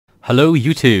Hello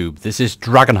YouTube, this is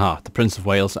Dragonheart, the Prince of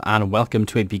Wales, and welcome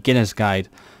to a beginner's guide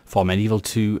for Medieval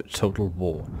 2 Total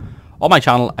War. On my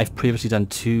channel, I've previously done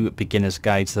two beginner's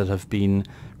guides that have been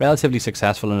relatively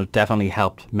successful and have definitely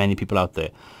helped many people out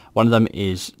there. One of them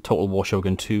is Total War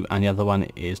Shogun 2 and the other one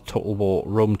is Total War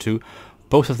Rome 2.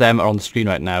 Both of them are on the screen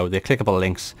right now. They're clickable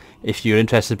links. If you're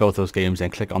interested in both those games, then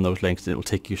click on those links and it will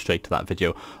take you straight to that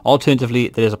video. Alternatively,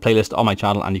 there is a playlist on my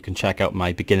channel and you can check out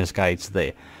my beginner's guides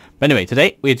there. But anyway,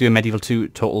 today we're doing Medieval 2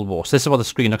 Total War. So this is what the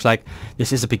screen looks like.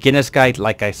 This is a beginner's guide,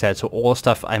 like I said, so all the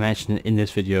stuff I mentioned in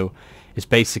this video is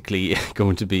basically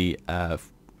going to be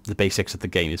the basics of the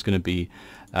game. It's going to be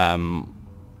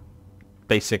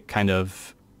basic kind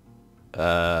of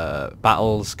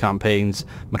battles, campaigns,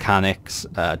 mechanics,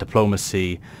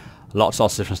 diplomacy, lots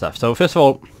of different stuff. So first of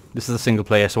all, this is a single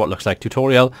player, so what it looks like.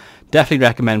 Tutorial, definitely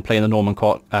recommend playing the Norman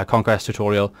Conquest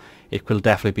tutorial. It will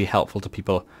definitely be helpful to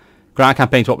people. Grand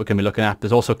campaign is what we're going to be looking at.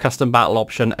 There's also a custom battle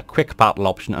option, a quick battle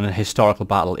option, and a historical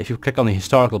battle. If you click on the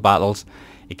historical battles,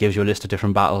 it gives you a list of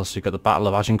different battles. So you've got the Battle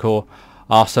of Agincourt,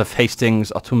 Arsuf,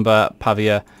 Hastings, Otumba,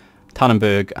 Pavia,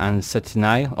 Tannenberg, and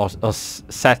Setenil,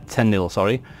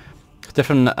 sorry.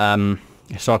 Different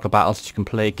historical battles that you can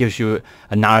play. It gives you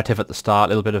a narrative at the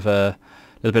start, a little bit of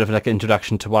like an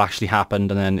introduction to what actually happened,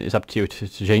 and then it's up to you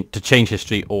to change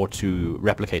history or to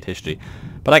replicate history.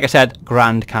 But like I said,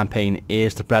 Grand Campaign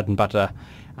is the bread and butter,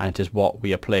 and it is what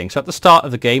we are playing. So at the start of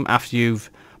the game, after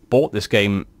you've bought this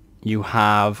game, you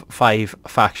have 5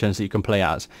 factions that you can play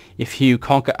as. If you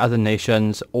conquer other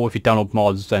nations, or if you download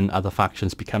mods, then other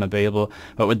factions become available.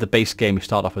 But with the base game, you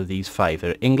start off with these 5.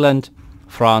 They're England,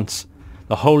 France,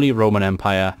 the Holy Roman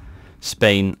Empire,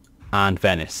 Spain, and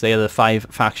Venice. They are the 5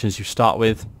 factions you start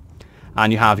with,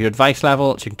 and you have your advice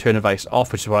level, so you can turn advice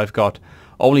off, which is what I've got.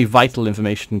 Only vital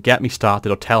information, get me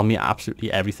started, or tell me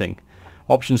absolutely everything.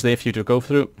 Options there for you to go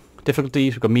through.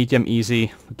 Difficulties, we've got medium,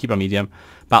 easy, keep on medium.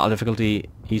 Battle difficulty,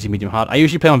 easy, medium, hard. I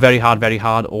usually play on very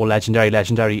hard, or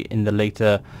legendary in the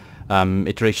later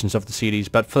iterations of the series,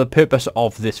 but for the purpose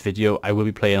of this video, I will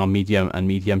be playing on medium and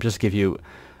medium, just to give you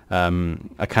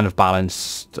a kind of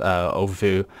balanced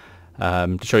overview.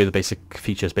 To show you the basic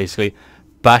features basically.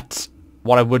 But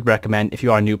what I would recommend if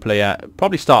you are a new player,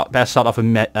 probably best start off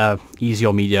with easy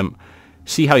or medium,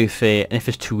 see how you fare, and if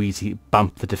it's too easy,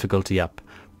 bump the difficulty up.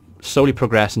 Slowly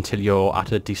progress until you're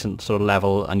at a decent sort of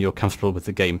level and you're comfortable with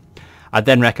the game. I'd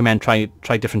then recommend try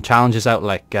different challenges out,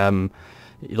 like there's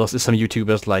some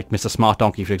YouTubers like Mr. Smart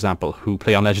Donkey, for example, who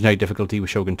play on legendary difficulty with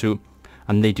Shogun 2,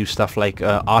 and they do stuff like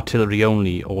artillery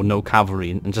only or no cavalry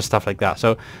and just stuff like that.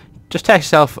 So just test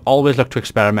yourself. Always look to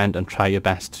experiment and try your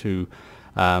best to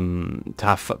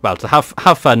have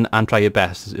fun and try your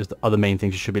best are the main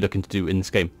things you should be looking to do in this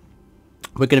game.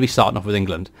 We're going to be starting off with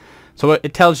England. So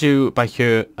it tells you by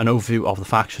here an overview of the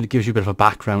faction. It gives you a bit of a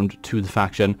background to the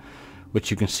faction,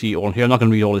 which you can see all here. I'm not going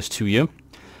to read all this to you.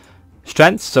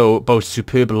 Strengths, so both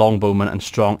superb longbowmen and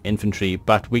strong infantry,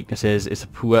 but weaknesses is a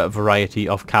poor variety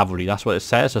of cavalry. That's what it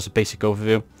says. That's a basic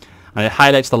overview. And it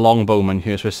highlights the longbowmen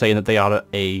here, so it's saying that they are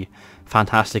a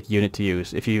fantastic unit to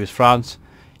use. If you use France,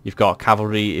 you've got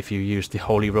cavalry. If you use the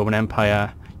Holy Roman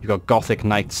Empire, you've got Gothic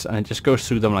knights, and it just goes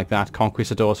through them like that.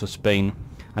 Conquistadors for Spain,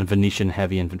 and Venetian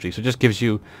heavy infantry. So it just gives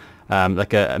you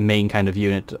like a main kind of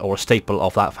unit or a staple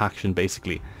of that faction,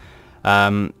 basically.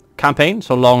 Campaign,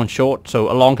 so long and short. So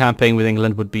a long campaign with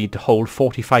England would be to hold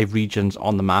 45 regions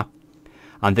on the map,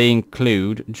 and they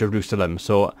include Jerusalem.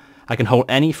 So I can hold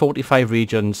any 45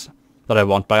 regions that I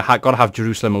want, but I've got to have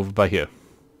Jerusalem over by here.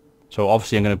 So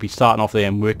obviously I'm going to be starting off there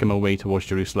and working my way towards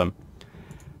Jerusalem.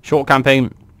 Short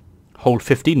campaign, hold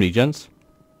 15 regions,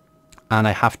 and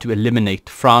I have to eliminate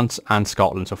France and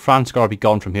Scotland. So France got to be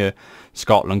gone from here,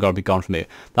 Scotland got to be gone from here.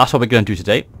 That's what we're going to do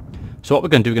today. So what we're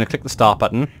going to do, we're going to click the start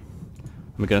button,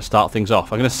 and we're going to start things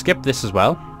off. I'm going to skip this as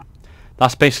well.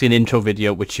 That's basically an intro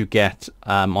video which you get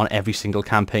on every single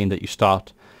campaign that you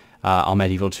start on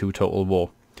Medieval 2 Total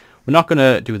War. We're not going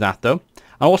to do that though.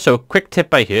 And also, a quick tip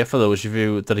by here for those of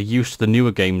you that are used to the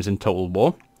newer games in Total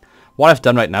War. What I've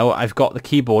done right now, I've got the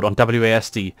keyboard on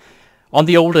WASD. On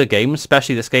the older games,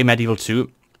 especially this game Medieval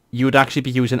 2, you would actually be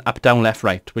using up, down, left,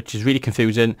 right, which is really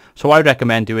confusing. So what I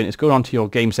recommend doing is go onto your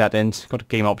game settings, go to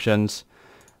game options.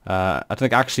 I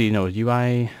think actually, no,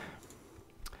 UI...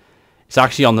 It's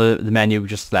actually on the menu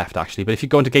just left actually. But if you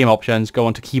go into game options, go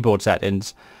onto keyboard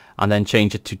settings, and then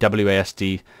change it to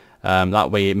WASD.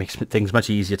 That way it makes things much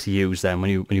easier to use then when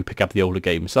you pick up the older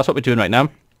games. So that's what we're doing right now.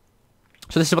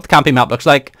 So this is what the campaign map looks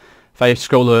like. If I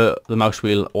scroll the mouse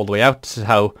wheel all the way out, this is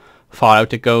how far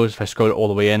out it goes. If I scroll it all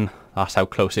the way in, that's how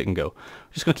close it can go.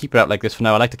 I'm just going to keep it out like this for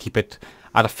now. I like to keep it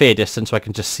at a fair distance so I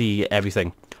can just see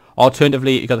everything.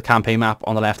 Alternatively, you've got the campaign map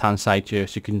on the left hand side here,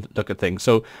 so you can look at things.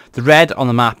 So the red on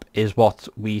the map is what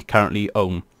we currently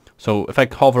own. So if I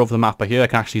hover over the map here, I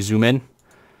can actually zoom in.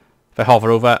 If I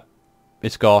hover over,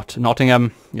 it's got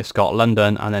Nottingham, it's got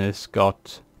London, and then it's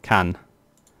got Cannes.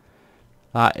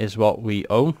 That is what we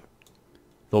own,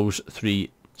 those 3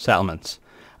 settlements.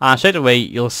 And straight away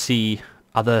you'll see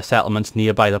other settlements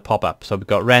nearby that pop up. So we've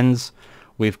got Rennes,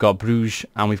 we've got Bruges,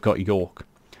 and we've got York.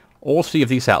 All 3 of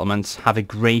these settlements have a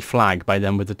grey flag by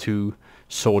them with the 2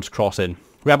 swords crossing.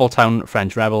 Rebel Town,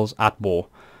 French rebels at war.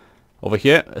 Over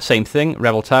here, same thing,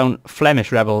 Rebel Town,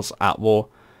 Flemish rebels at war,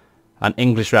 and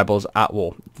English rebels at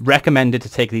war. Recommended to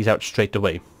take these out straight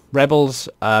away. Rebels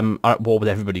are at war with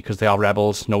everybody because they are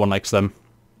rebels, no one likes them.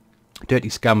 Dirty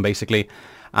scum, basically.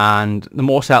 And the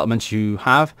more settlements you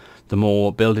have, the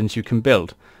more buildings you can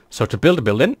build. So to build a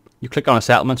building, you click on a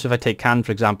settlement. So if I take Cannes,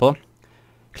 for example,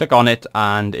 click on it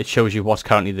and it shows you what's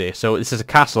currently there. So this is a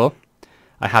castle.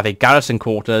 I have a garrison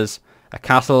quarters, a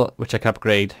castle which I can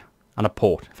upgrade, and a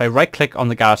port. If I right click on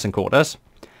the garrison quarters,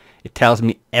 it tells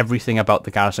me everything about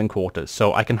the garrison quarters.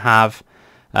 So I can have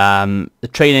the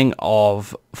training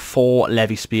of 4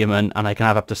 levy spearmen, and I can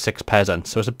have up to 6 peasants.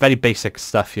 So it's a very basic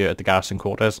stuff here at the garrison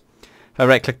quarters. If I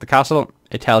right click the castle,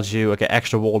 it tells you I get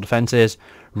extra wall defences,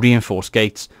 reinforced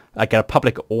gates, I get a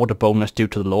public order bonus due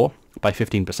to the law by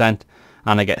 15%,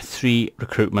 and I get 3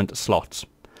 recruitment slots.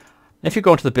 If you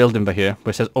go into the building over here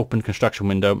where it says open construction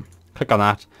window, click on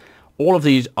that. All of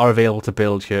these are available to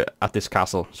build here at this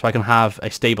castle. So I can have a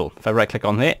stable. If I right click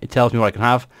on there, it tells me what I can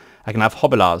have. I can have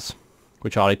hobilars,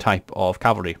 which are a type of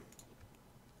cavalry.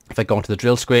 If I go into the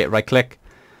drill square, right click,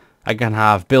 I can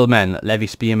have billmen, levy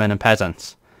spearmen, and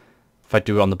peasants. If I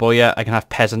do it on the boya, I can have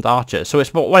peasant archers. So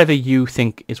it's whatever you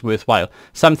think is worthwhile.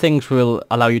 Some things will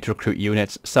allow you to recruit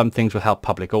units. Some things will help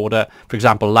public order. For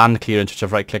example, land clearance, which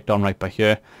I've right clicked on right by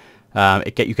here.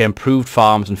 You get improved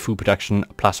farms and food production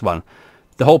 +1.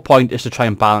 The whole point is to try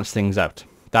and balance things out.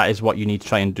 That is what you need to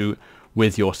try and do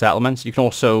with your settlements. You can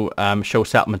also show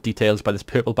settlement details by this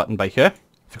purple button by here.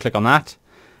 If you click on that,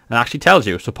 and it actually tells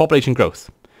you. So population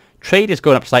growth. Trade is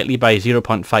going up slightly by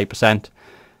 0.5%.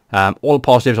 All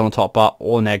positives on the top bar,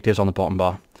 all negatives on the bottom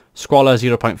bar. Squalor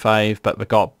 0.5, but we've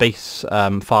got base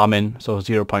farming, so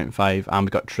 0.5, and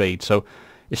we've got trade. So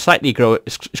it's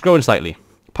it's growing slightly.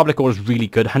 Public order is really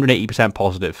good, 180%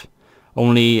 positive.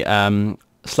 Only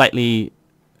slightly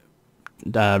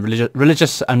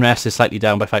religious unrest is slightly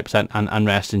down by 5%, and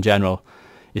unrest in general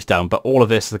is down. But all of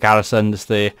this, the garrison,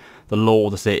 the law,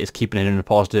 the state is keeping it in a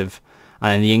positive,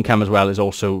 and then the income as well is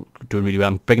also doing really well.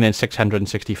 I'm bringing in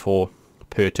 664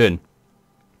 per turn.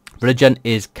 Religion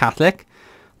is Catholic,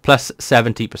 plus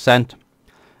 70%,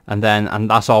 and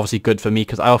that's obviously good for me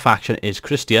because our faction is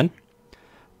Christian,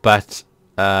 but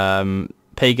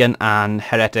pagan and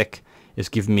heretic is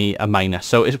giving me a minus.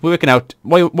 So it's working out.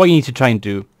 What you need to try and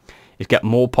do is get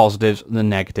more positives than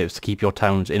negatives to keep your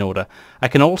towns in order. I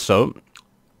can also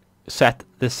set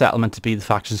this settlement to be the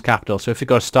faction's capital. So if you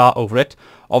go to start over it,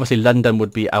 obviously London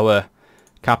would be our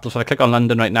capital. So if I click on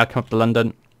London right now, come up to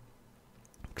London,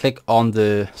 click on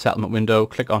the settlement window,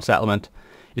 click on settlement,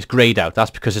 it's greyed out.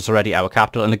 That's because it's already our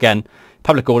capital. And again,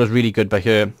 public order is really good by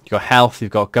here. You've got health,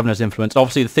 you've got governor's influence.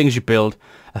 Obviously the things you build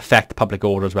affect the public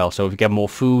order as well. So if you get more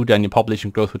food, then your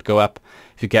population growth would go up.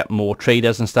 If you get more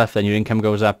traders and stuff, then your income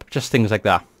goes up. Just things like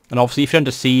that. And obviously if you're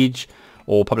under siege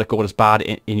or public order is bad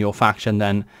in your faction,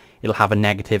 then it'll have a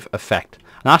negative effect.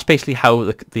 And that's basically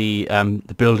how the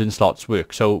building slots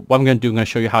work. So what I'm going to do, I'm going to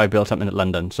show you how I build something at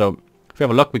London. So if we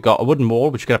have a look, we've got a wooden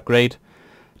wall, which you can upgrade.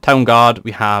 Town guard,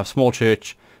 we have small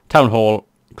church, town hall,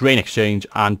 grain exchange,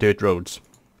 and dirt roads.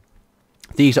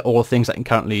 These are all things that can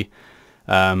currently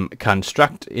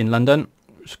construct in London.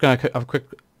 Just going to have a quick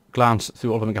glance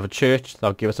through all of them. We have a church,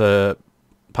 that'll give us a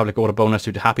public order bonus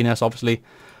due to happiness, obviously.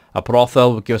 A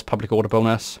brothel will give us public order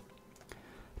bonus.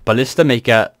 Ballista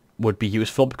maker would be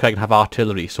useful because I can have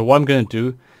artillery. So what I'm going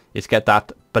to do is get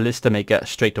that ballista maker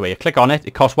straight away. I click on it,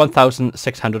 it costs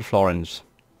 1,600 florins.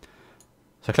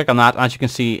 So I click on that, and as you can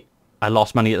see, I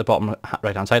lost money at the bottom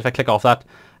right hand side. If I click off that,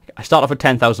 I start off with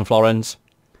 10,000 florins,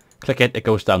 click it, it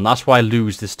goes down. That's why I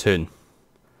lose this turn.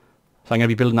 So I'm going to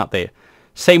be building that there.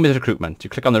 Same with recruitment. You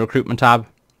click on the recruitment tab,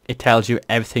 it tells you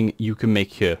everything you can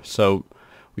make here. So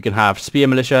we can have spear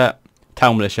militia,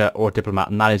 town militia, or diplomat,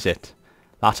 and that is it.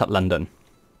 That's at London.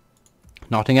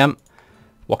 Nottingham.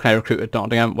 What can I recruit at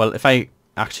Nottingham? Well, if I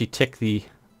actually tick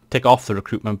off the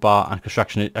recruitment bar and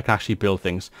construction, I can actually build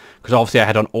things. Because obviously I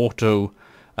had on auto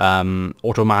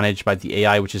managed by the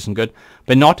AI, which isn't good.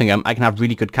 But in Nottingham, I can have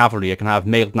really good cavalry. I can have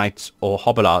mailed knights or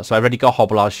hobilars. So I already got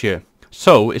hobilars here.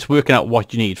 So it's working out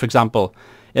what you need. For example,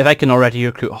 If I can already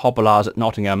recruit Hobblears at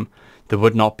Nottingham, there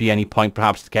would not be any point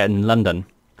perhaps to get in London,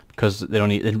 because they're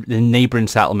only the neighbouring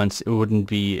settlements. It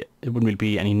wouldn't really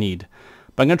be any need.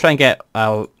 But I'm going to try and get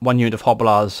 1 unit of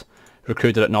Hobblears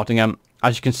recruited at Nottingham.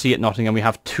 As you can see, at Nottingham we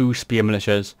have 2 spear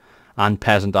militias and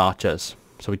peasant archers.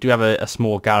 So we do have a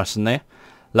small garrison there.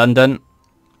 London,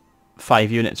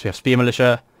 5 units. We have spear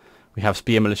militia, we have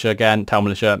spear militia again, town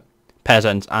militia,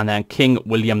 peasants, and then King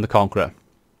William the Conqueror.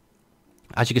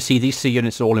 As you can see, these 3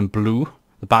 units are all in blue.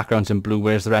 The background's in blue,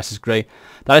 whereas the rest is grey.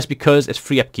 That is because it's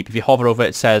free upkeep. If you hover over it,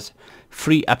 it says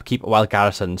free upkeep while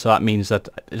garrison. So that means that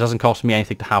it doesn't cost me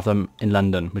anything to have them in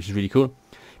London, which is really cool.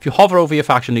 If you hover over your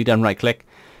faction leader and right click,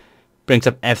 brings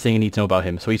up everything you need to know about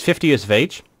him. So he's 50 years of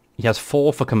age. He has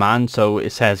 4 for command, so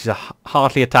it says he's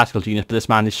hardly a tactical genius, but this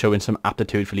man is showing some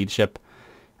aptitude for leadership.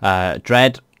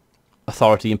 Dread,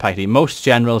 authority and piety. Most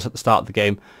generals at the start of the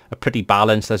game are pretty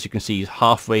balanced. As you can see, he's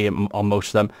halfway on most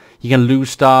of them. You can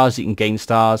lose stars, you can gain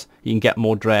stars, you can get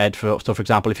more dread. So for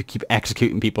example, if you keep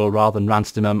executing people rather than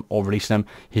ransoming them or releasing them,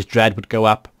 his dread would go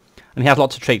up. And he has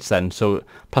lots of traits then. So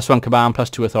 +1 command,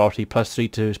 +2 authority,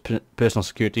 +3 to his personal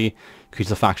security, because he's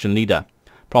the faction leader.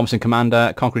 Promising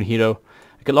commander, conquering hero.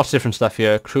 You get lots of different stuff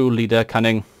here. Cruel leader,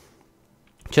 cunning.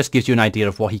 Just gives you an idea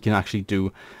of what he can actually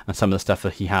do and some of the stuff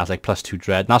that he has, like +2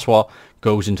 dread. And that's what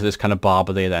goes into this kind of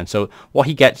barber there then. So what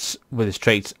he gets with his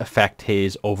traits affect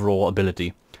his overall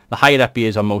ability. The higher up he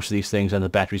is on most of these things, and the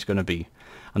better he's going to be.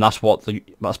 And that's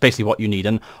basically what you need.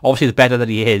 And obviously the better that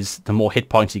he is, the more hit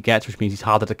points he gets, which means he's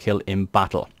harder to kill in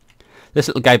battle. This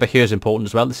little guy back here is important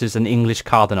as well. This is an English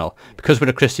cardinal. Because we're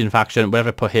a Christian faction, wherever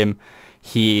I put him,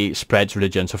 he spreads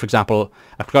religion. So for example,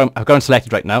 I've got him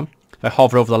selected right now. If I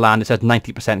hover over the land, it says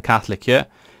 90% Catholic here.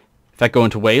 If I go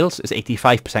into Wales, it's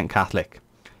 85% Catholic.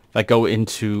 If I go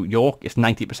into York, it's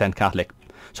 90% Catholic.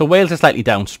 So Wales is slightly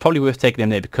down, so it's probably worth taking him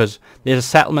there, because there's a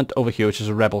settlement over here which is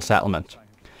a rebel settlement.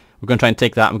 We're going to try and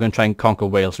take that, and we're going to try and conquer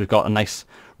Wales. We've got a nice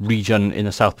region in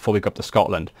the south before we go up to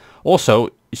Scotland. Also,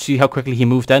 you see how quickly he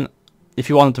moved then? If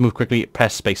you want him to move quickly,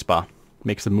 press spacebar.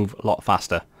 Makes them move a lot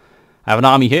faster. I have an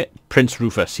army here, Prince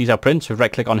Rufus. He's our prince. We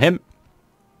right click on him.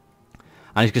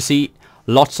 And you can see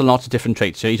lots and lots of different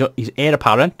traits. So he's heir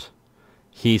apparent,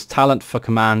 he's talent for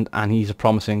command, and he's a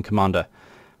promising commander.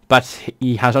 But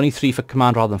he has only 3 for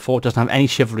command rather than 4. Doesn't have any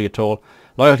chivalry at all.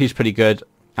 Loyalty is pretty good,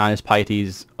 and his piety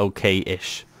is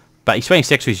okay-ish. But he's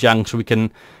 26, so he's young, so we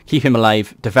can keep him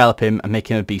alive, develop him, and make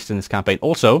him a beast in this campaign.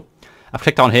 Also, I've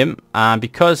clicked on him, and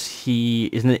because he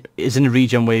is in a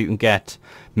region where you can get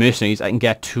mercenaries, I can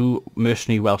get 2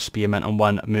 mercenary Welsh spearmen and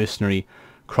 1 mercenary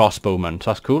crossbowman.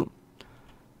 So that's cool.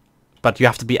 But you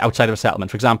have to be outside of a settlement.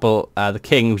 For example, the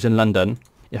king who's in London,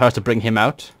 if I was to bring him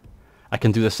out, I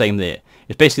can do the same there.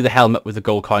 It's basically the helmet with the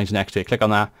gold coins next to it. Click on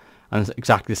that, and it's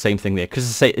exactly the same thing there.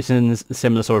 Because it's in a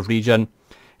similar sort of region,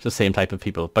 it's the same type of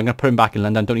people. But I'm going to put him back in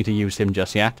London. Don't need to use him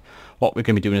just yet. What we're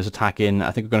going to be doing is attacking, I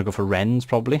think we're going to go for Rennes,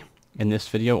 probably, in this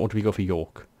video. Or do we go for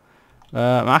York?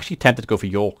 I'm actually tempted to go for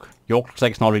York. York looks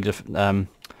like it's not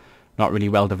really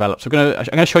well developed. So I'm going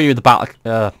to show you the battle,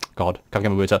 God, can't get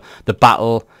my words out. The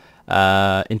battle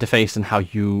interface and how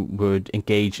you would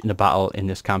engage in a battle in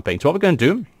this campaign. So what we're going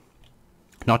to do,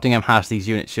 Nottingham has these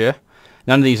units here.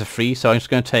 None of these are free, so I'm just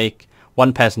going to take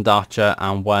 1 peasant archer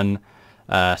and 1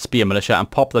 spear militia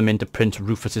and pop them into Prince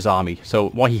Rufus's army. So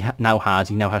what he now has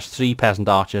 3 peasant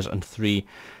archers and 3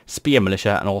 spear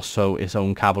militia, and also his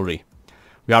own cavalry.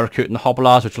 We are recruiting the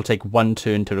Hobblears, which will take 1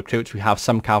 turn to recruit. We have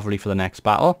some cavalry for the next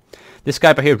battle. This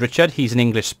guy back here, Richard, he's an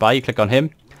English spy. You click on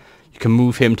him. You can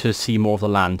move him to see more of the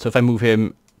land. So if I move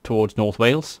him towards North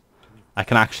Wales, I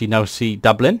can actually now see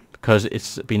Dublin, because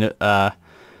it's been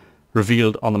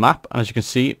revealed on the map. And as you can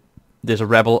see, there's a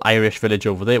rebel Irish village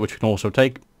over there, which we can also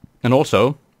take. And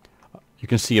also, you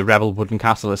can see a rebel wooden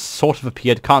castle has sort of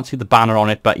appeared. Can't see the banner on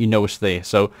it, but you know it's there.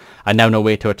 So I now know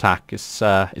where to attack. It's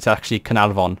actually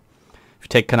Carnarvon. If you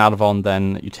take Carnarvon,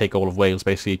 then you take all of Wales.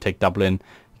 Basically, you take Dublin,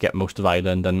 get most of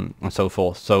Ireland, and so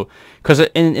forth. So because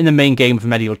in the main game of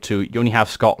Medieval 2 you only have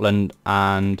Scotland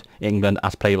and England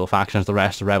as playable factions, the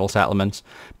rest are rebel settlements.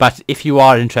 But if you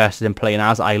are interested in playing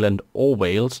as Ireland or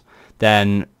Wales,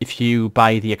 then if you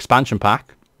buy the expansion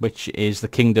pack, which is the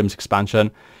Kingdoms expansion,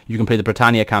 you can play the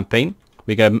Britannia campaign.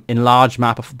 We get an enlarged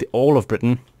map of all of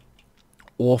Britain.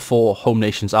 All 4 home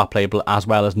nations are playable, as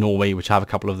well as Norway, which have a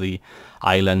couple of the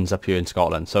islands up here in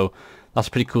Scotland. So that's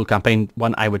a pretty cool campaign,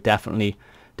 one I would definitely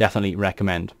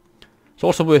recommend. It's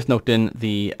also worth noting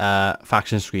the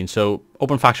faction screen. So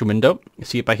open faction window, you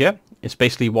see it by here. It's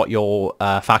basically what your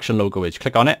faction logo is.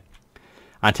 Click on it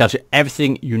and it tells you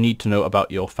everything you need to know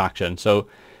about your faction. So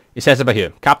it says it by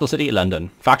here: capital city London,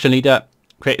 faction leader,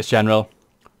 greatest general,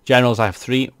 Generals I have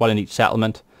 3, 1 in each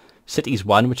settlement. Cities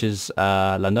 1, which is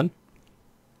London.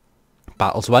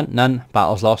 Battles 1, none.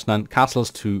 Battles lost, none.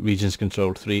 Castles 2, regions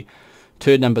controlled 3.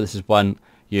 Turn number, this is 1.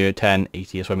 Year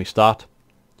 1080 is when we start.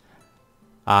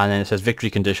 And then it says victory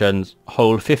conditions,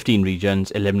 hold 15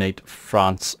 regions, eliminate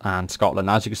France and Scotland.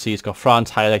 As you can see, it's got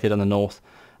France highlighted on the north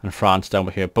and France down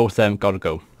here. Both of them got to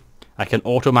go. I can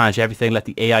auto manage everything, let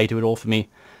the AI do it all for me,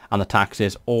 and the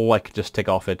taxes, or I could just tick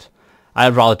off it.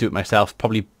 I'd rather do it myself,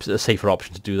 probably a safer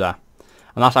option to do that.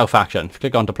 And that's our faction. If you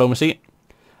click on diplomacy,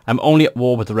 I'm only at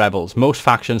war with the rebels. Most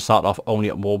factions start off only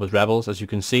at war with rebels, as you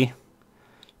can see.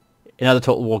 In other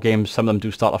Total War games, some of them do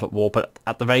start off at war, but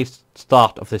at the very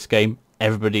start of this game,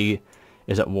 everybody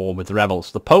is at war with the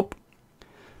rebels. The Pope.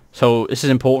 So this is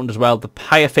important as well. The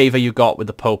higher favour you got with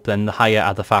the Pope, then the higher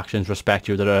other factions respect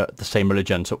you that are the same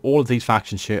religion. So all of these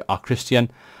factions here are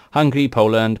Christian. Hungary,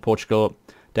 Poland, Portugal,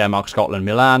 Denmark, Scotland,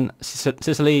 Milan,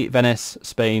 Sicily, Venice,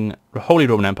 Spain, Holy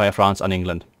Roman Empire, France and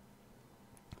England.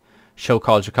 Show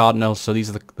College of Cardinals. So these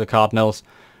are the cardinals.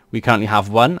 We currently have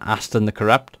 1, Aston the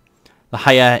Corrupt. The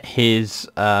higher his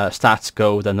stats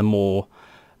go, then the more...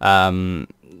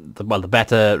 the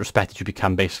better respected you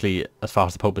become, basically, as far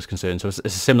as the Pope is concerned. So it's a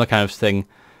similar kind of thing.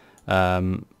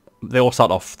 They all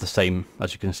start off the same,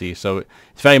 as you can see. So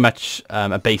it's very much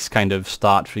a base kind of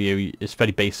start for you. It's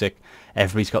very basic.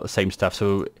 Everybody's got the same stuff.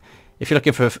 So if you're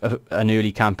looking for an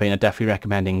early campaign, I definitely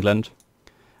recommend England.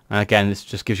 And again, this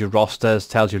just gives you rosters,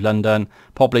 tells you London.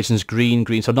 Population's green.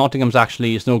 So Nottingham's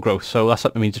actually, it's no growth. So that's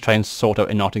something we need to try and sort out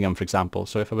in Nottingham, for example.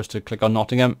 So if I was to click on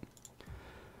Nottingham,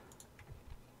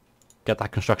 get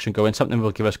that construction going, something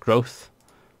will give us growth.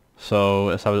 So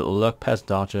let's have a little look.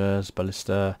 Peasant archers,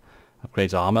 ballista,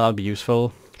 upgrades armor, that'll be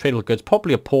useful. Tradable goods,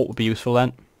 probably a port would be useful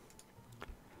then.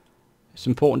 It's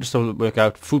important just to work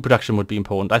out. Food production would be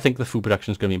important. I think the food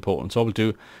production is going to be important. So we'll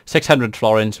do 600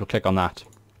 florins, we'll click on that.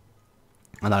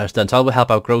 And that is done. So that will help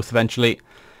out growth eventually.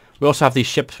 We also have these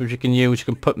ships which you can use. You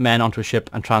can put men onto a ship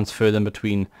and transfer them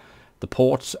between the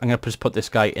ports. I'm going to just put this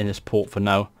guy in this port for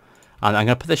now. And I'm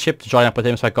going to put the ship to join up with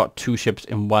him, so I've got 2 ships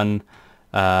in one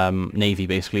navy,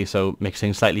 basically, so makes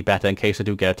things slightly better in case I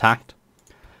do get attacked.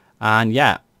 And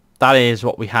yeah, that is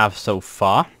what we have so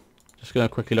far. Just going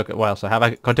to quickly look at what else I have.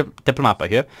 I've got a diplomat by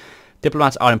here.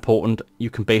 Diplomats are important. You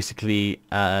can basically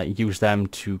use them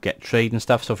to get trade and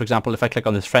stuff. So for example, if I click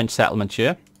on this French settlement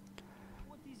here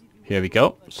we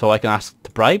go. So I can ask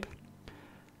to bribe.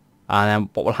 And then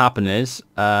what will happen is,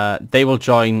 they will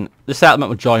join, the settlement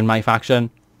will join my faction.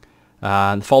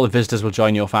 The following visitors will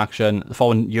join your faction. The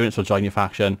following units will join your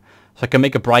faction. So I can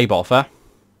make a bribe offer.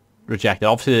 Rejected.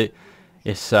 Obviously,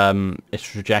 it's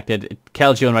rejected. It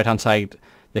tells you on the right hand side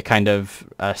the kind of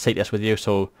status with you.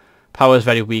 So power is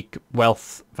very weak,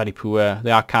 wealth very poor.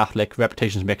 They are Catholic,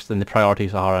 reputation's mixed, and the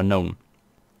priorities are unknown.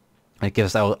 And it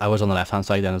gives us hours on the left hand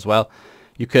side then as well.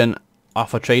 You can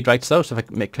offer trade rights though. So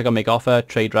if I click on make offer,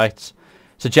 trade rights.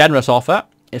 It's a generous offer.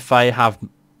 If I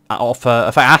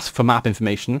ask for map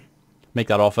information, make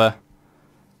that offer,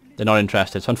 they're not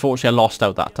interested. So unfortunately I lost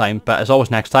out that time, but as always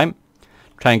next time,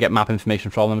 try and get map information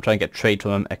from them, try and get trade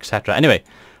from them, etc. Anyway,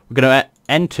 we're going to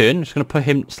end turn. I'm just going to put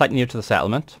him slightly near to the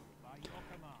settlement.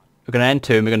 We're going to end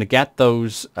turn, we're going to get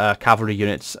those cavalry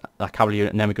units, that cavalry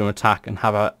unit, and then we're going to attack and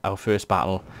have our first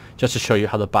battle, just to show you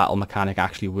how the battle mechanic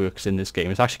actually works in this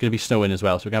game. It's actually going to be snowing as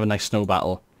well, so we're going to have a nice snow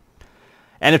battle.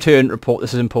 End of turn report,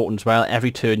 this is important as well.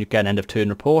 Every turn you get an end of turn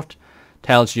report.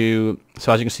 Tells you,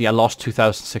 so as you can see I lost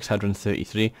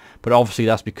 2,633, but obviously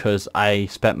that's because I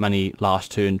spent money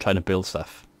last turn trying to build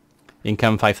stuff.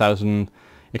 Income 5,000,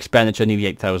 expenditure nearly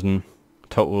 8,000,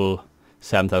 total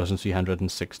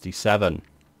 7,367.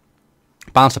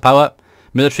 Balance of power,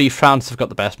 military, France have got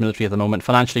the best military at the moment,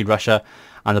 financially Russia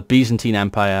and the Byzantine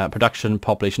Empire, production,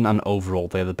 population and overall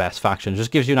they're the best faction.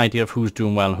 Just gives you an idea of who's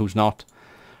doing well and who's not.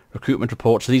 Recruitment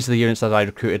report, so these are the units that I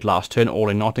recruited last turn, all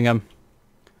in Nottingham.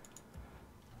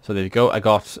 So there you go, I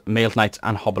got mailed knights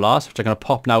and hobblars, which are going to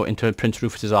pop now into Prince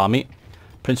Rufus's army.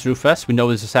 Prince Rufus, we know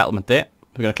there's a settlement there.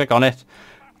 We're going to click on it.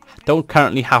 Don't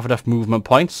currently have enough movement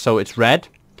points, so it's red.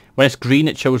 When it's green,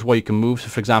 it shows where you can move. So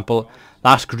for example,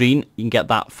 that's green, you can get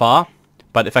that far.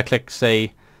 But if I click,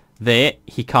 say, there,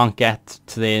 he can't get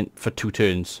to there for 2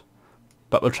 turns.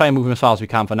 But we'll try and move him as far as we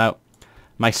can for now.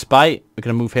 My spy, we're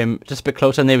going to move him just a bit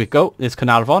closer, and there we go. There's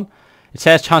Carnarvon. It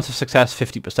says chance of success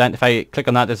 50%. If I click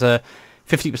on that, there's a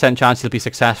 50% chance he'll be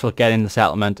successful getting the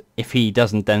settlement. If he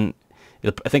doesn't, then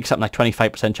I think something like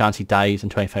 25% chance he dies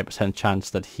and 25%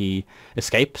 chance that he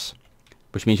escapes,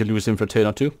 which means you lose him for a turn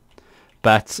or 2.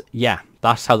 But yeah,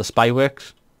 that's how the spy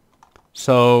works.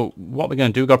 So what we're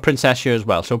going to do, we've got a princess here as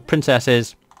well. So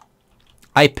princesses,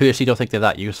 I personally don't think they're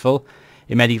that useful.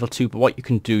 in Medieval 2, but what you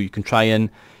can do, you can try and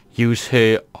use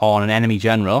her on an enemy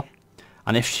general,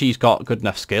 and if she's got good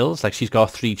enough skills, like she's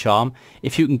got 3 charm,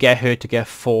 if you can get her to get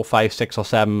 4, 5, 6 or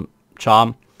 7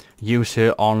 charm, use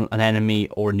her on an enemy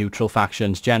or a neutral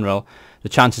faction's general, the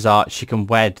chances are she can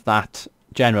wed that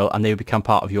general and they will become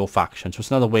part of your faction. So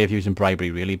it's another way of using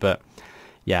bribery really, but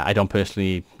yeah, I don't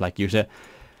personally like use it.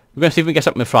 We're going to see if we can get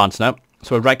something with France now.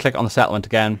 So we'll right click on the settlement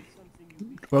again.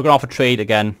 We're going to offer trade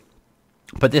again,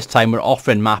 but this time we're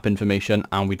offering map information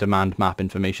and we demand map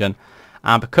information.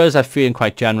 And because I'm feeling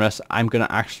quite generous, I'm going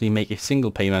to actually make a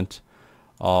single payment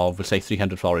of, we'll say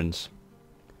 300 florins.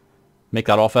 Make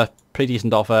that offer, pretty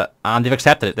decent offer, and they've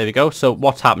accepted it. There we go. So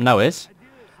what's happened now is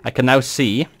I can now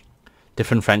see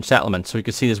different French settlements. So you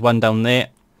can see there's one down there,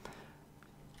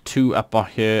 2 up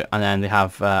here, and then they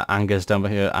have Angers down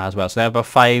here as well. So they have about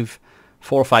 4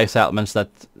 or 5 settlements that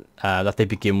that they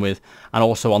begin with, and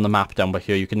also on the map down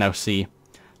here you can now see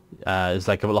there's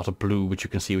like a lot of blue, which you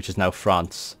can see, which is now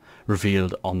France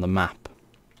revealed on the map.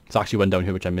 There's actually one down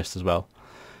here which I missed as well.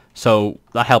 So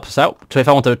that helps us out. So if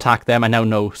I want to attack them, I now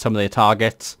know some of their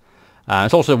targets.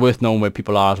 It's also worth knowing where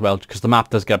people are as well, because the map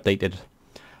does get updated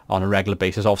on a regular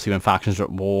basis, obviously when factions are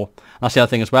at war. And that's the other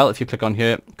thing as well. If you click on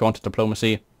here, go on to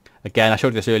diplomacy. Again, I showed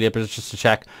you this earlier, but it's just to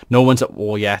check. No one's at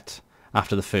war yet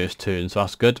after the first turn, so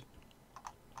that's good.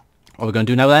 What we're going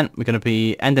to do now then, we're going to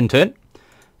be ending turn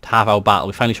to have our battle.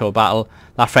 We finally show a battle.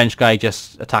 That French guy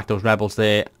just attacked those rebels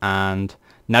there, and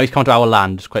now he's come to our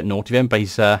land. It's quite naughty of him, but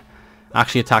he's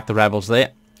actually attacked the rebels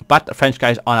there. But the French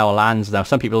guy's on our lands now.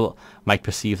 Some people might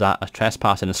perceive that as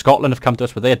trespassing. And Scotland have come to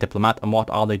us with their diplomat, and what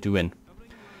are they doing?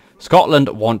 Scotland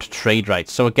want trade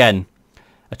rights. So again,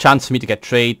 a chance for me to get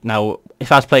trade. Now,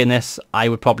 if I was playing this, I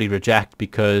would probably reject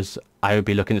because I would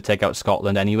be looking to take out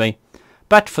Scotland anyway.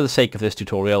 But for the sake of this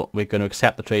tutorial, we're going to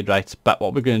accept the trade rights. But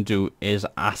what we're going to do is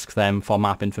ask them for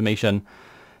map information.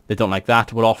 They don't like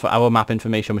that. We'll offer our map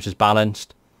information, which is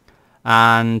balanced,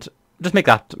 and just make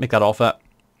that offer.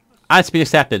 And it's been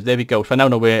accepted. There we go. So I now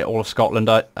know where all of Scotland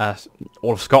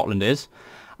is.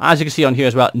 As you can see on here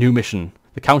as well, new mission,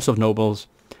 the Council of Nobles.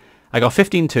 I got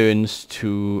 15 turns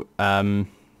to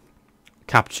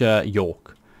capture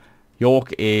York.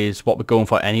 York is what we're going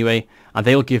for anyway, and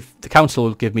the council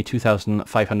will give me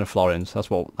 2,500 florins. That's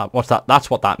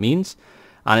what that means.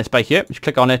 And it's by here. You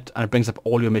click on it, and it brings up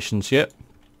all your missions here.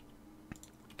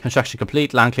 Construction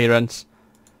complete, land clearance,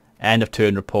 end of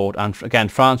turn report, and again,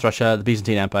 France, Russia, the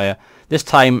Byzantine Empire. This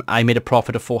time I made a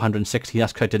profit of 460.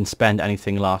 That's because I didn't spend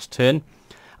anything last turn.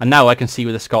 And now I can see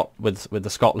where the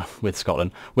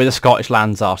Scottish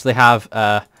lands are. So they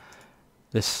have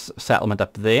this settlement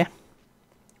up there.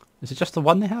 Is it just the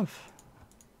one they have?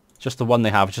 Just the one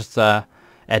they have. Just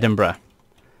Edinburgh,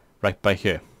 right by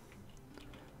here.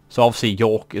 So obviously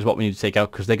York is what we need to take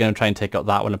out, because they're going to try and take out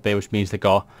that one up there, which means they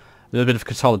got a little bit of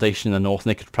consolidation in the north,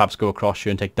 and they could perhaps go across here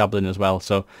and take Dublin as well.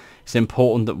 So it's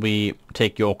important that we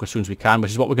take York as soon as we can,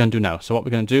 which is what we're going to do now. So what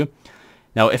we're going to do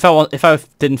now, if I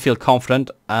didn't feel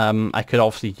confident, I could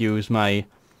obviously use my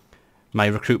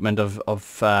recruitment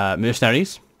of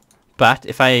mercenaries. But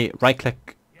if I right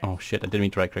click, oh shit, I didn't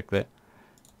mean to right click there.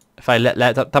 If I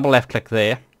double left click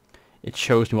there, it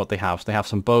shows me what they have. So they have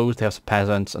some bows, they have some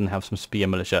peasants, and they have some spear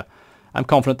militia. I'm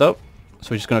confident though,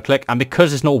 so we're just going to click. And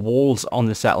because there's no walls on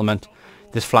this settlement,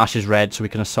 this flashes red, so we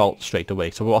can assault straight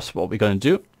away. So what we're going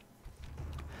to do,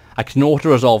 I can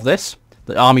auto-resolve this.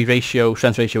 The army ratio,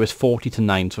 strength ratio is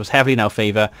 40-9, so it's heavily in our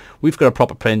favour. We've got a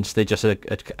proper prince, they're just a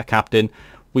captain.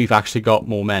 We've actually got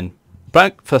more men.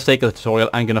 But for the sake of the tutorial,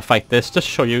 I'm going to fight this, just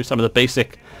to show you some of the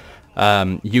basic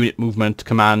unit movement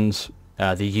commands,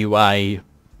 the UI,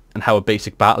 and how a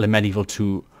basic battle in Medieval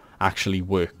 2 actually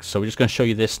works. So we're just going to show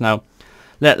you this now.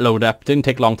 Let it load up. Didn't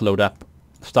take long to load up.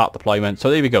 Start deployment.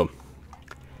 So there we go.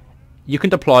 You can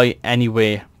deploy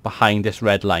anywhere behind this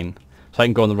red line. So I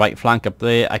can go on the right flank up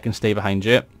there. I can stay behind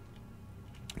you.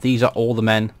 These are all the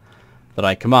men that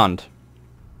I command.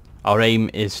 Our aim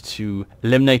is to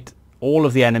eliminate all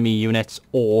of the enemy units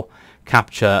or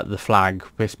capture the flag.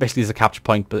 Basically, there's a capture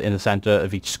point in the center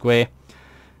of each square,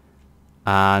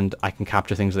 and I can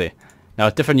capture things there. Now,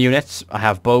 at different units, I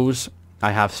have bows,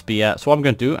 I have spear. So what I'm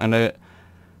going to do, I'm going to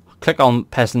click on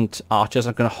peasant archers.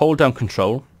 I'm going to hold down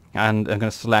control, and I'm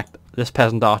going to select this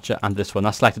peasant archer and this one.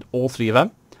 I selected all 3 of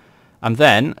them. I'm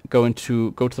then going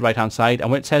to go to the right hand side, and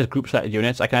when it says group selected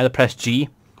units, I can either press G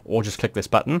or just click this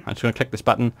button. I'm just going to click this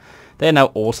button. They're now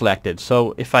all selected.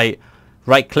 So if I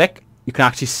right click, you can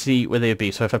actually see where they'll be.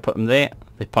 So if I put them there,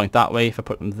 they point that way. If I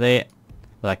put them there,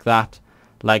 like that,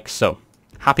 like so.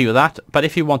 Happy with that. But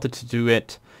if you wanted to do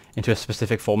it into a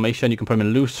specific formation, you can put them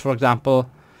in loose, for example.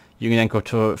 You can then go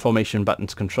to formation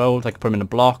buttons controlled. I can put them in a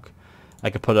block. I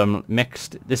could put them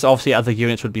mixed. This obviously other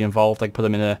units would be involved. I could put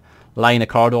them in a line, a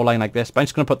corridor line like this. But I'm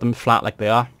just going to put them flat like they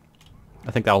are.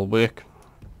 I think that'll work.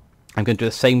 I'm going to do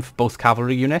the same for both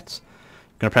cavalry units.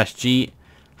 I'm going to press G,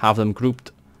 have them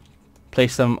grouped,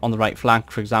 place them on the right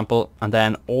flank, for example, and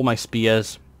then all my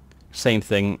spears, same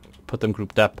thing, put them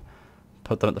grouped up,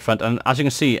 put them at the front. And as you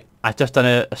can see, I've just done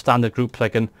a standard group so I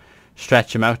can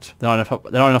stretch them out. They're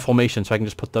not in a formation, so I can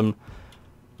just put them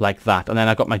like that. And then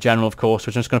I've got my general, of course,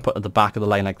 which I'm just going to put at the back of the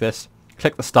line like this.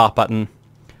 Click the start button,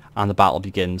 and the battle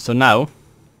begins. So now,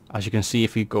 as you can see,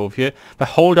 if we go over here, if I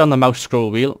hold down the mouse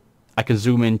scroll wheel, I can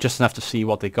zoom in just enough to see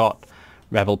what they got.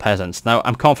 Rebel peasants. Now,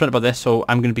 I'm confident about this, so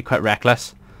I'm going to be quite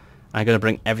reckless. I'm going to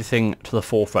bring everything to the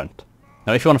forefront.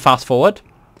 Now, if you want to fast forward,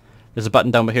 there's a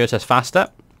button down here that says faster.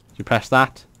 You press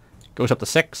that, it goes up to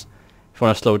 6. If you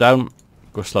want to slow down,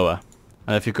 go slower.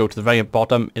 And if you go to the very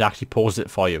bottom, it actually pauses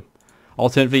it for you.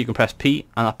 Alternatively, you can press P,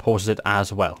 and that pauses it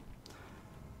as well.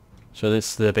 So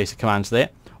this is the basic commands there.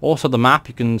 Also, the map,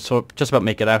 you can sort of just about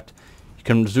make it out. You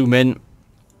can zoom in,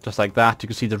 just like that. You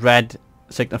can see the red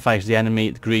signifies the enemy,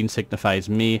 the green signifies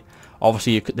me.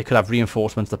 Obviously, they could have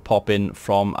reinforcements that pop in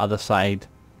from other sides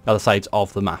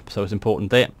of the map, so it's important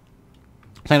there. So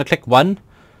I'm going to click 1,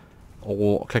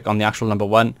 or click on the actual number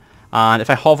 1, and if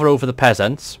I hover over the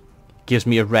peasants, it gives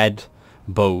me a red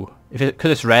bow.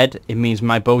 Because it's red, it means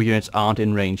my bow units aren't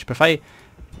in range. But if I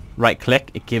right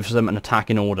click, it gives them an attack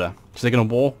in order. So they're going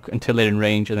to walk until they're in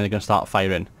range, and then they're going to start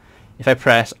firing. If I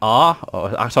press R,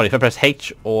 or sorry, if I press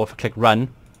H, or if I click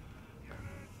run,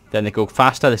 then they go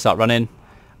faster, they start running,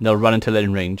 and they'll run until they're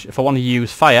in range. If I want to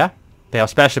use fire, they have a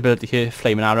special ability here,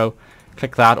 flame and arrow.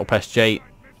 Click that, or press J,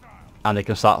 and they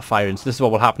can start firing. So this is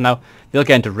what will happen now. They'll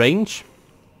get into range,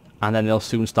 and then they'll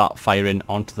soon start firing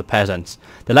onto the peasants.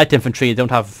 The light infantry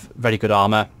don't have very good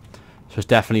armor, so it's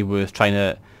definitely worth trying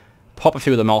to pop a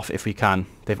few of them off if we can.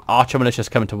 They have archer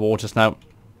militias coming towards us now.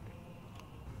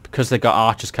 Because they've got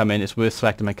archers coming, it's worth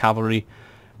selecting my cavalry,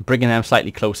 bringing them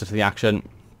slightly closer to the action,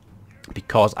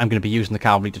 because I'm going to be using the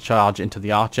cavalry to charge into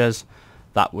the archers.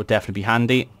 That would definitely be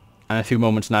handy. And in a few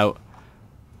moments now,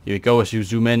 here we go, as you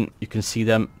zoom in, you can see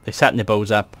them. They're setting their bows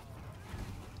up,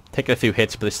 taking a few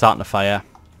hits, but they're starting to fire.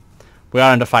 We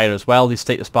are under fire as well, the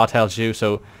status bar tells you.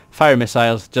 So fire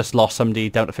missiles, just lost somebody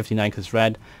down to 59 because it's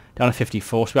red, down to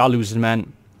 54, so we are losing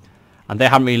men. And they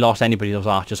haven't really lost anybody, those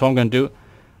archers. So what I'm going to do,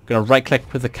 I'm going to right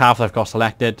click with the cav that I've got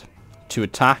selected to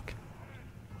attack.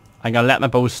 I'm going to let my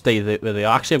bows stay where they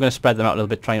are. Actually, I'm going to spread them out a little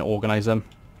bit, try and organise them.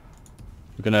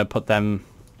 We're going to put them,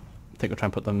 I think we'll try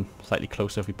and put them slightly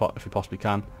closer if we possibly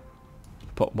can.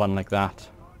 Put one like that.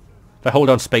 If I hold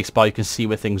on spacebar, you can see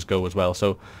where things go as well.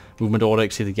 So movement order, you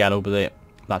can see the yellow over there.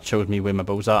 That shows me where my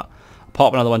bows are.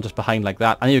 Pop another one just behind like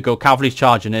that. And here you go, cavalry's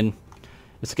charging in.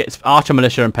 It's archer,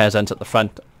 militia and peasants at the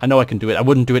front. I know I can do it. I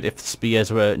wouldn't do it if the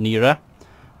spears were nearer.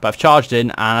 But I've charged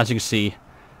in, and as you can see,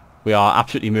 we are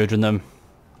absolutely murdering them.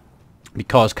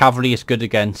 Because cavalry is good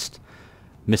against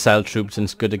missile troops and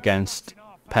it's good against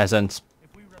peasants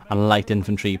and light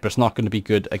infantry. But it's not going to be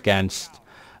good against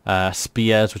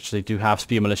spears, which they do have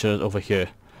spear militia over here.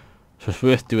 So it's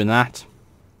worth doing that.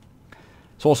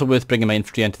 It's also worth bringing my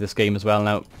infantry into this game as well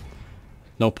now.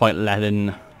 No point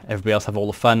letting everybody else have all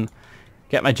the fun.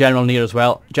 Get my general near as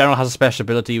well. General has a special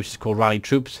ability which is called rally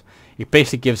troops. It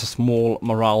basically gives a small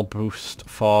morale boost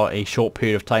for a short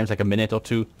period of time, it's like a minute or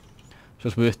two. So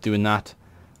it's worth doing that.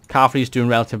 Cavalry's doing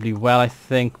relatively well, I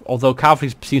think. Although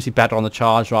cavalry seems to be better on the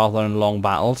charge rather than in long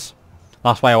battles.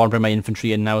 That's why I want to bring my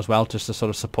infantry in now as well, just to sort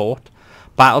of support.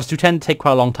 Battles do tend to take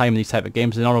quite a long time in these type of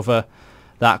games. They're not over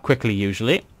that quickly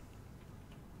usually.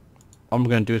 What I'm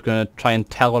going to do is going to try and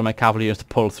tell one of my cavalry units to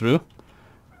pull through.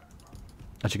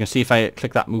 As you can see, if I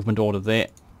click that movement order there,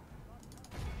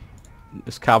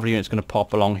 this cavalry unit is going to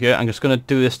pop along here. I'm just going to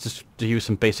do this to use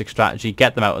some basic strategy,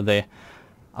 get them out of there.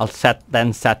 I'll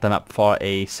then set them up for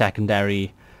a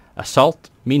secondary assault.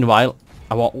 Meanwhile,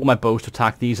 I want all my bows to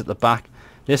attack these at the back.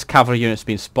 This cavalry unit's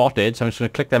been spotted, so I'm just going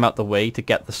to click them out the way to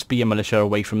get the spear militia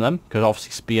away from them, because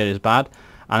obviously spear is bad.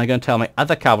 And I'm going to tell my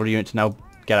other cavalry unit to now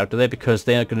get out of there, because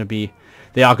they are going to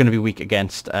be weak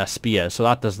against spears. So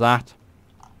that does that.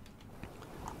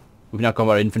 We've now got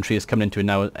our infantry is coming into it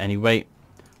now anyway.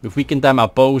 We've weakened them. Our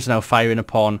bows are now firing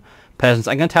upon peasants.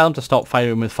 I'm going to tell them to stop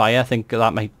firing with fire. I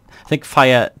think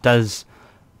fire does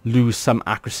lose some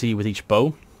accuracy with each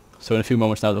bow. So in a few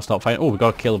moments now they'll stop firing. Oh, we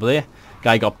got a kill over there.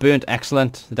 Guy got burnt.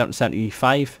 Excellent. They're down to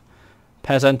 75.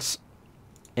 Peasants.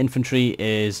 Infantry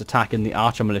is attacking the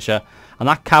archer militia. And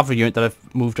that cavalry unit that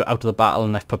I've moved out of the battle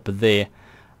and I've put there,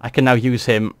 I can now use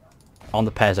him on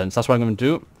the peasants. That's what I'm going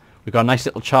to do. We've got a nice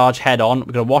little charge head on.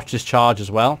 We're going to watch this charge as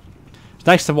well. It's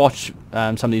nice to watch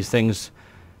some of these things.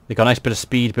 They got a nice bit of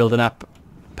speed building up.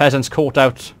 Peasants caught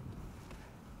out.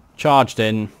 Charged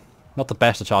in. Not the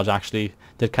best to charge actually.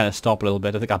 Did kind of stop a little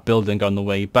bit. I think that building got in the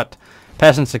way. But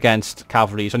peasants against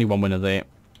cavalry. It's only one winner there.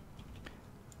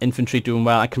 Infantry doing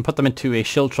well. I can put them into a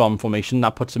Schiltron formation.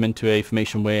 That puts them into a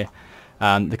formation where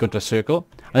they go into a circle.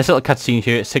 And this little cutscene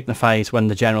here, it signifies when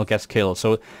the general gets killed.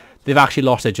 So they've actually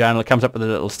lost their general. It comes up with a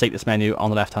little status menu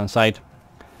on the left hand side.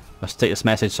 A status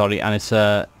message, sorry. And it's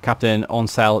Captain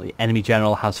Oncel, the enemy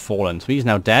general has fallen. So he's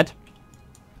now dead.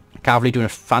 Cavalry doing a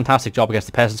fantastic job against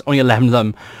the peasants. Only 11 of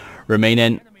them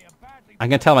remaining. I'm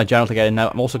going to tell my general to get in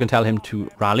now. I'm also going to tell him to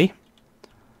rally.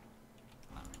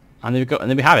 And there we go. And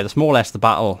then we have it. That's more or less the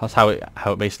battle. That's how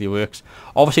it basically works.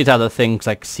 Obviously, it's other things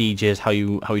like sieges, how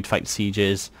you'd fight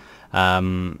sieges.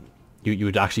 You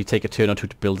would actually take a turn or two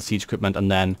to build the siege equipment,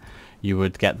 and then you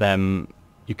would get them.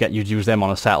 You'd use them on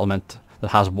a settlement that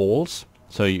has walls.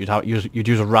 So you'd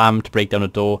use a ram to break down a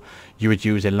door. You would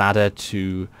use a ladder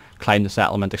to climb the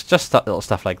settlement. It's just that little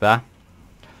stuff like that.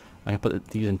 I can put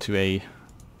these into a...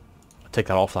 take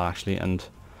that off actually and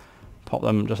pop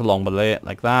them just along below it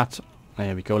like that.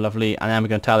 There we go, lovely. And then we're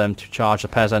going to tell them to charge the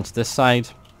peasants this side.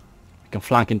 We can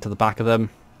flank into the back of them.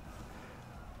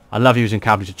 I love using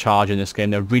cavalry to charge in this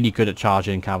game. They're really good at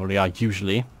charging, cavalry are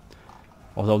usually.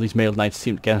 Although these mailed knights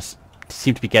seem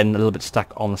to be getting a little bit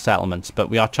stuck on the settlements. But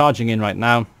we are charging in right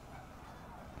now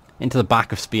into the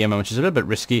back of spearmen, which is a little bit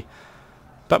risky.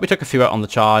 But we took a few out on the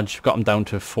charge. Got them down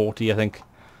to 40, I think.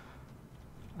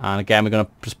 And again, we're going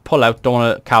to just pull out. Don't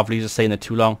want cavalry to stay in there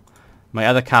too long. My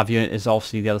other cav unit is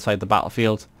obviously the other side of the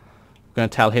battlefield. I'm going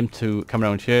to tell him to come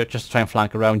around here just to try and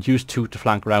flank around. Use 2 to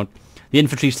flank around. The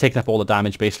infantry's taking up all the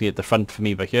damage basically at the front for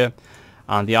me over here.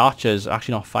 And the archers are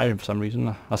actually not firing for some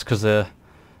reason. That's because the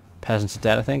peasants are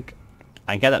dead, I think.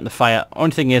 I can get them to fire.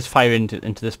 Only thing is, firing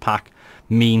into this pack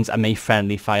means I may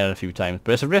friendly fire a few times.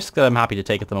 But it's a risk that I'm happy to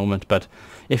take at the moment. But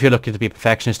if you're looking to be a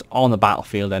perfectionist on the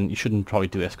battlefield, then you shouldn't probably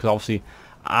do this. Because obviously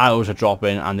arrows are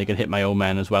dropping and they can hit my own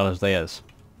men as well as theirs.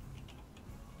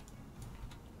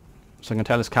 So I'm going to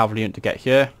tell this cavalry unit to get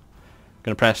here. I'm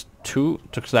going to press 2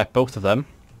 to select both of them.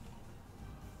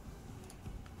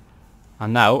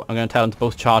 And now I'm going to tell them to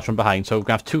both charge from behind. So we're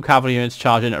going to have 2 cavalry units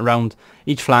charging around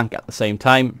each flank at the same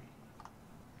time.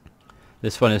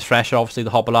 This one is fresher, obviously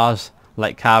the Hobblars,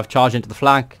 light cav, charge into the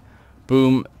flank.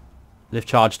 Boom, they've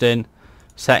charged in.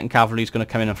 Second cavalry is going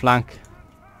to come in and flank.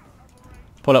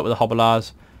 Pull up with the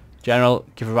Hobblars. General,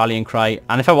 give a rallying cry.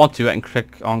 And if I want to, I can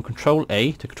click on Control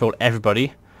A to control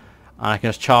everybody. And I can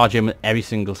just charge in with every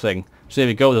single thing. So there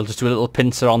we go, they'll just do a little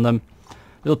pincer on them.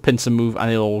 Little pincer move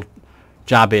and they'll all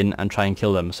jab in and try and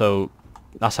kill them. So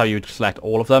that's how you would select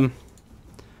all of them.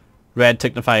 Red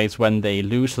signifies when they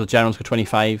lose, so the generals got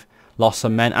 25, lost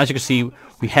some men. As you can see,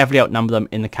 we heavily outnumber them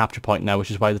in the capture point now, which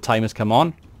is why the time has come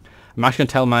on. I'm actually going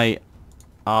to tell my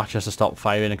archers to stop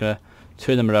firing. I'm going to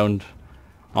turn them around.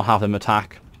 I'll have them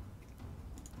attack.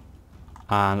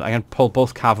 And I'm going to pull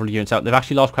both cavalry units out. They've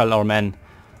actually lost quite a lot of men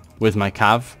with my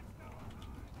cav.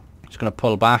 Just going to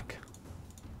pull back.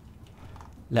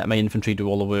 Let my infantry do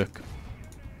all the work.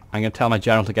 I'm going to tell my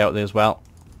general to get out there as well.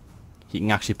 He can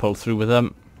actually pull through with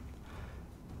them.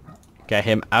 Get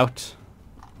him out.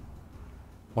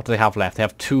 What do they have left? They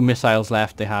have 2 missiles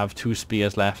left. They have 2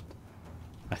 spears left.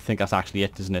 I think that's actually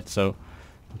it, isn't it? So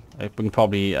we can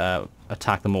probably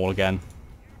attack them all again.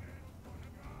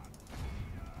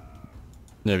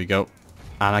 There we go.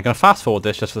 And I'm going to fast forward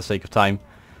this just for the sake of time.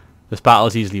 This battle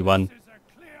is easily won.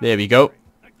 There we go.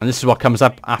 And this is what comes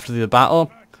up after the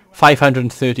battle.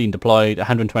 513 deployed,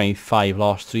 125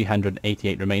 lost,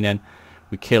 388 remaining.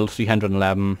 We killed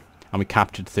 311 and we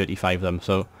captured 35 of them.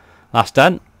 So that's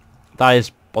done. That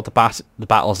is what the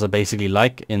battles are basically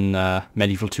like in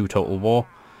Medieval 2 Total War.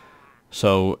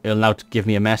 So it'll now give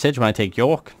me a message when I take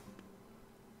York.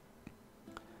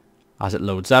 As it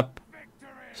loads up.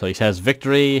 So he says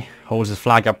victory, holds his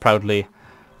flag up proudly.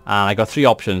 And I got 3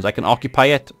 options. I can occupy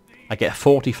it. I get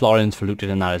 40 florins for looting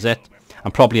and that is it.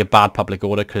 And probably a bad public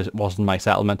order because it wasn't my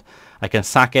settlement. I can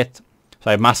sack it. So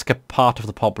I massacre part of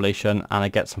the population and I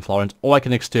get some florins. Or I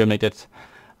can exterminate it.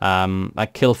 I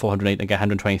kill 408 and get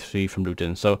 123 from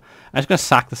looting. So I'm just going to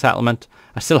sack the settlement.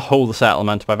 I still hold the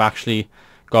settlement, but I've actually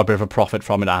got a bit of a profit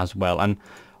from it as well. And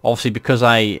obviously because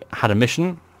I had a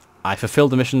mission, I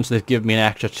fulfilled the mission, so they've given me an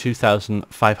extra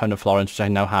 2,500 florins, which I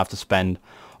now have to spend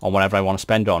on whatever I want to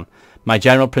spend on. My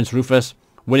general, Prince Rufus,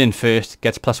 winning first,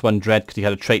 gets +1 dread because he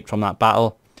had a trait from that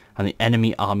battle, and the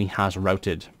enemy army has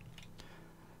routed.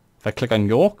 If I click on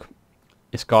York,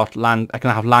 it's got land. I can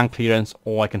have land clearance,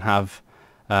 or I can have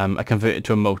I convert it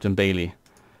to a moat and bailey.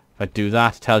 If I do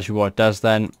that, it tells you what it does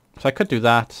then. So I could do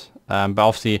that, but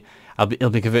obviously it'll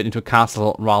be converted into a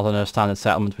castle rather than a standard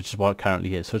settlement, which is what it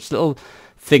currently is. So it's little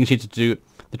things you need to do.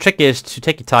 The trick is to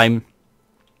take your time,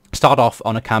 start off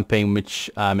on a campaign which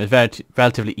is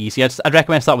relatively easy. I'd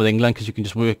recommend start with England, because you can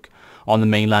just work on the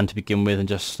mainland to begin with and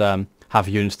just have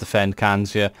units defend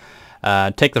cans here.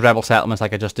 Take the rebel settlements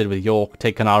like I just did with York,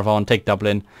 take Carnarvon, take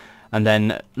Dublin, and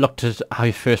then look to have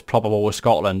your first proper war with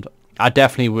Scotland. I'd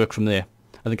definitely work from there.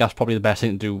 I think that's probably the best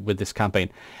thing to do with this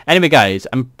campaign. Anyway guys,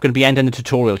 I'm going to be ending the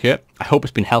tutorial here. I hope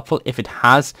it's been helpful. If it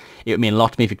has, it would mean a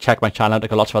lot to me if you check my channel out. I've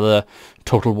got lots of other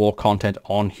Total War content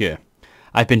on here.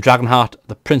 I've been Dragonheart,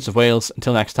 the Prince of Wales.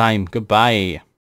 Until next time, goodbye.